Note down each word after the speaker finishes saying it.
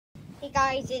Hey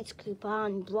guys, it's Cooper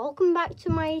and welcome back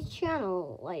to my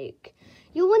channel.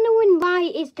 You're wondering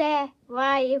why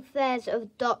if there's a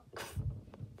dark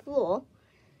floor,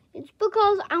 it's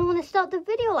because I want to start the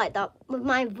video like that with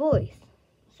my voice.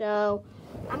 So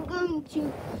I'm going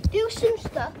to do some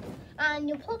stuff and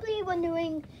you're probably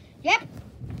wondering, yep,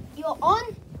 you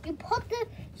put the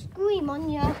scream on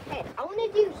your head. I want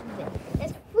to do something.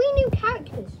 There's 3 new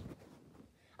characters.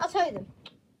 I'll tell you them.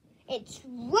 It's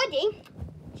Ruddy,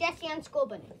 Jessie and Skull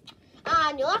Bunny.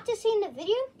 And you'll have to see in the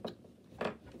video.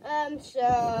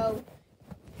 So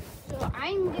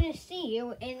I'm gonna see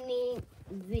you in the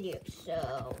video.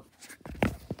 So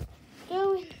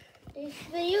this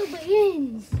video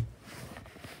begins.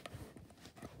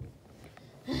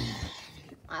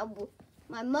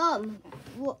 My mum.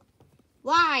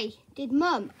 Why did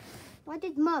mum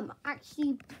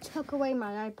actually took away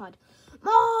my iPad?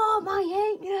 Mom, I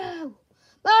hate you.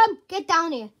 Mom, get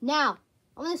down here now.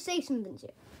 I want to say something to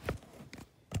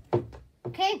you.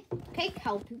 Okay,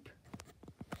 cow poop.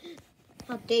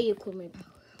 How dare you call me cow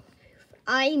poop?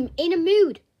 I'm in a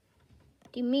mood.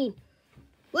 What do you mean?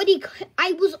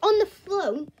 I was on the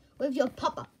phone with your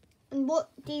papa. And what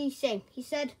did he say? He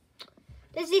said,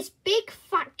 there's this big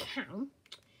fat cow.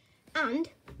 And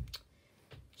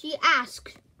she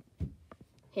asked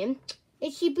him,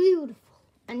 is she beautiful?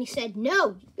 And he said,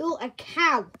 no, you're a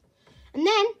cow. And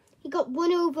then he got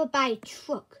run over by a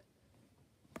truck.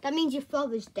 That means your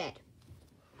father's dead.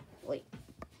 Wait.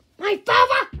 My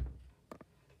father!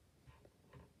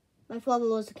 My father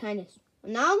was the kindest.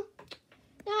 And now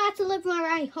I have to live with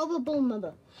my horrible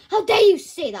mother. How dare you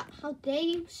say that? How dare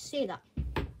you say that?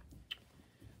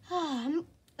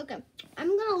 Okay. I'm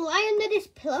going to lie under this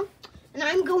pillow. And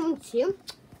I'm going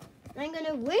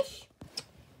to wish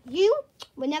you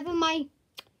were never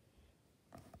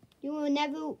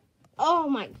oh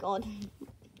my God.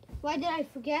 Why did I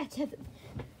forget it?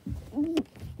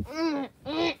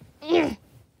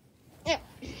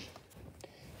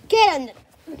 Get under.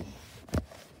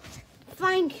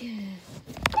 Thank you.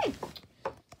 Okay.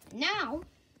 Now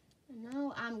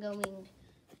I'm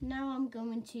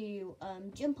going to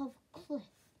jump off a cliff.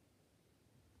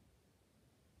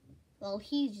 Well,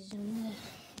 he's just in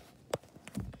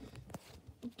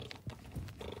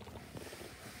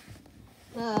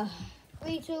there.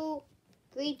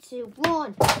 3, 2,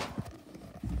 1.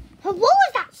 What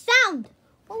was that sound?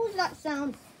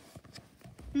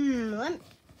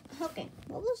 Okay,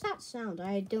 what was that sound?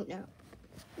 I don't know.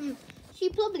 She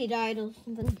probably died or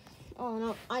something. Oh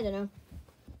no, I don't know.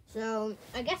 So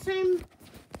I guess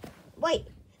wait,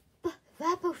 but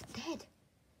they're both dead.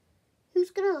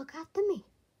 Who's gonna look after me?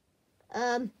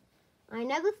 I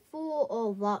never thought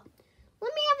of that.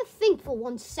 Let me have a think for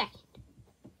 1 second.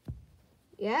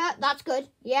 Yeah, that's good.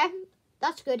 Yeah,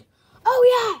 that's good. Oh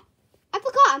yeah, I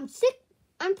forgot I'm sick.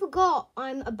 I forgot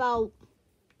I'm about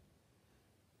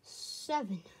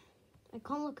 7. I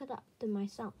can't look at that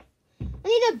myself. I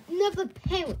need another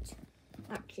parent,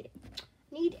 actually.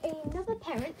 Need another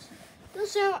parent.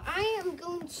 So I'm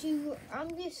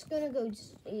just gonna go to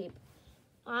sleep.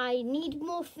 I need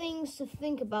more things to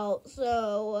think about.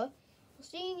 So I'll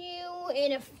see you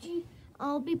in a few.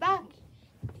 I'll be back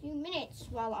in a few minutes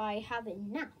while I have a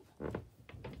nap.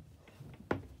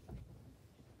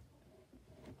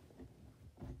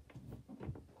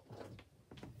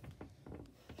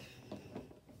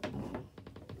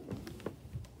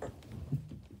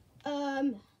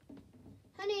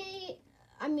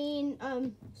 Honey,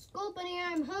 Skull Bunny,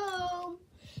 I'm home.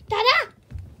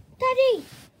 Daddy!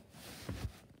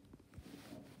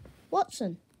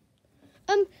 Watson.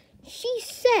 She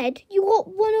said you got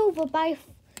run over by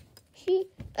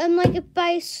by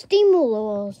a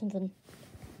steamroller or something.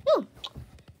 No.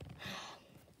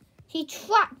 She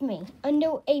trapped me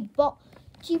under a box.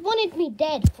 She wanted me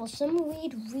dead for some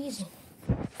weird reason.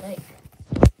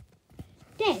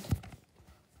 Dead.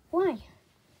 Why?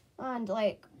 And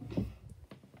I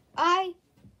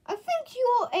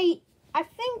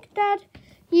think that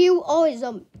you are a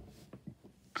zombie.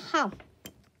 How?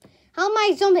 How am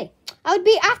I a zombie? I would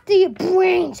be after your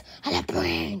brains. Are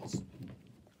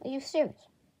you serious?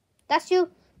 That's your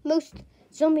most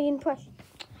zombie impression.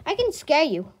 I can scare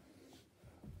you.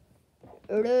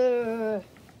 Get away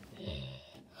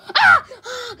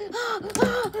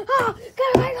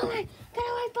from me! Get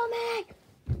away from me!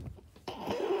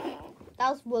 That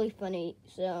was really funny.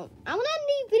 So I'm gonna end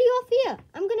the video off here.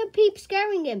 I'm gonna keep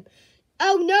scaring him.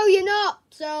 Oh no, you're not.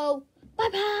 So bye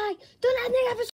bye. Don't end the episode.